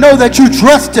 Let him know that you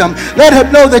trust him. Let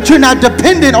him know that you're not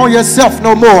dependent on yourself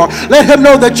no more. Let him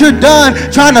know that you're done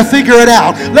trying to figure it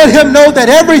out. Let him know that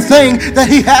everything that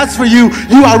he has for you,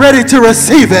 you are ready to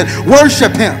receive it.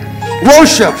 Worship him.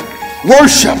 Worship.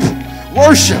 Worship.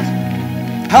 Worship.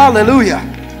 Hallelujah.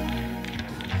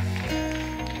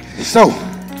 So,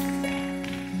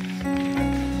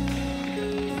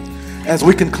 as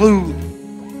we conclude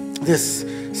this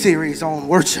series on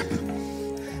worship,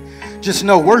 just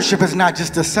know worship is not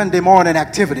just a Sunday morning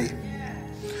activity.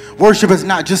 Worship is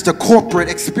not just a corporate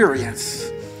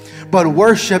experience, but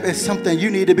worship is something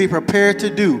you need to be prepared to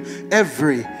do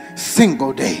every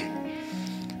single day.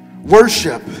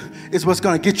 Worship is what's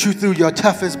going to get you through your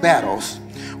toughest battles.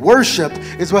 Worship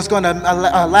is what's going to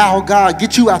allow God,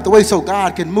 get you out the way so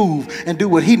God can move and do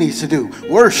what he needs to do.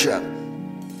 Worship.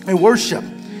 And worship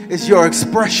is your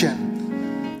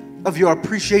expression of your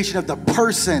appreciation of the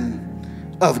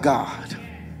person of God.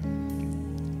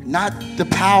 Not the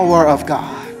power of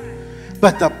God,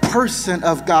 but the person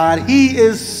of God. He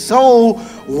is so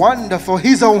wonderful.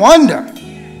 He's a wonder.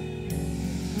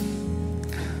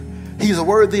 He's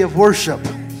worthy of worship.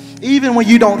 Even when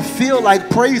you don't feel like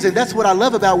praising. That's what I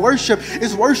love about worship,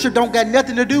 is worship don't got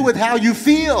nothing to do with how you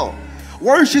feel.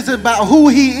 Worship is about who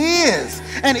he is.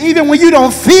 And even when you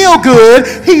don't feel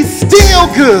good, he's still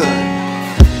good.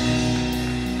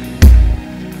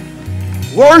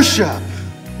 Worship.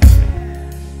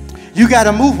 You got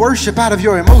to move worship out of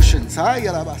your emotions.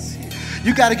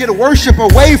 You got to get a worship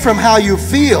away from how you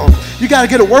feel. You got to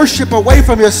get a worship away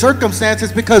from your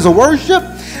circumstances, because worship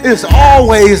is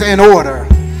always in order.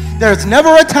 There's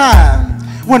never a time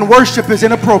when worship is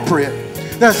inappropriate.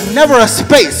 There's never a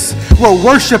space where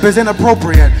worship is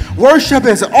inappropriate. Worship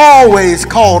is always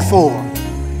called for.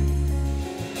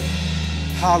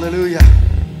 Hallelujah.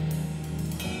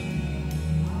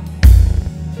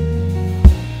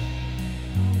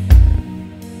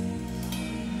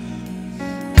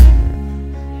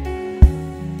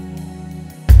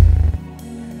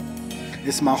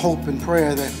 It's my hope and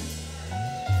prayer that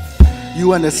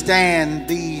you understand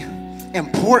the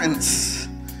importance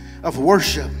of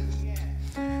worship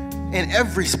in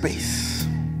every space.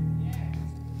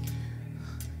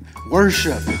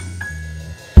 Worship.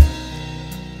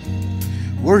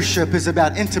 Worship is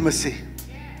about intimacy.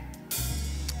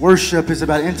 Worship is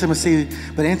about intimacy,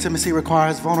 but intimacy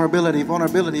requires vulnerability.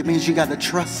 Vulnerability means you got to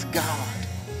trust God.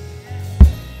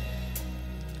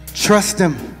 Trust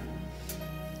him.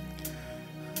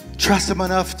 Trust him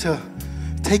enough to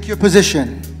take your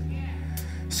position,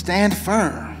 stand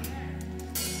firm,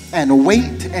 and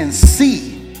wait and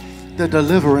see the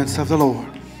deliverance of the Lord.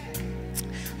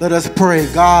 Let us pray.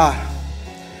 God,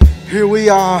 here we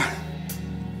are.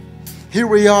 Here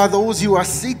we are, those you are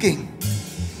seeking,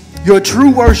 your true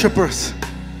worshipers.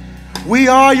 We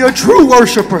are your true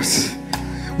worshipers.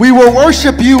 We will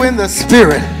worship you in the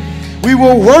spirit. We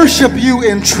will worship you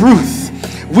in truth.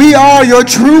 We are your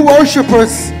true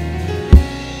worshipers.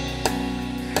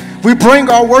 We bring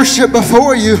our worship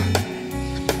before you,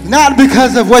 not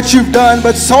because of what you've done,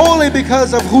 but solely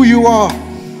because of who you are.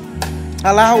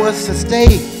 Allow us to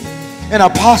stay in a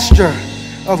posture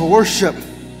of worship,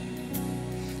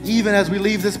 even as we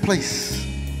leave this place.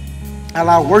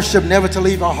 Allow worship never to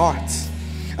leave our hearts.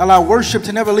 Allow worship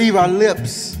to never leave our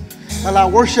lips. Allow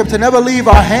worship to never leave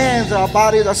our hands, our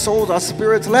bodies, our souls, our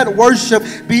spirits. Let worship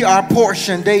be our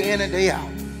portion day in and day out.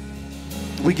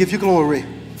 We give you glory.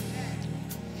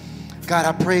 God,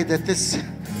 I pray that this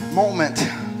moment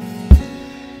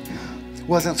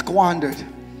wasn't squandered.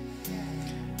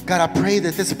 God, I pray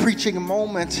that this preaching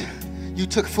moment, you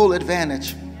took full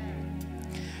advantage.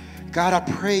 God, I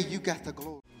pray you got the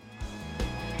glory.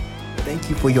 Thank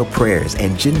you for your prayers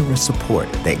and generous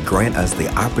support that grant us the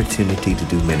opportunity to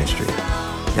do ministry.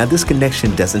 Now, this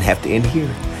connection doesn't have to end here.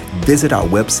 Visit our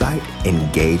website,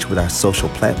 engage with our social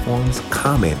platforms,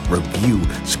 comment, review,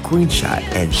 screenshot,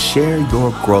 and share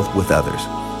your growth with others.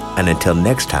 And until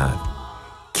next time,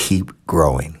 keep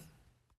growing.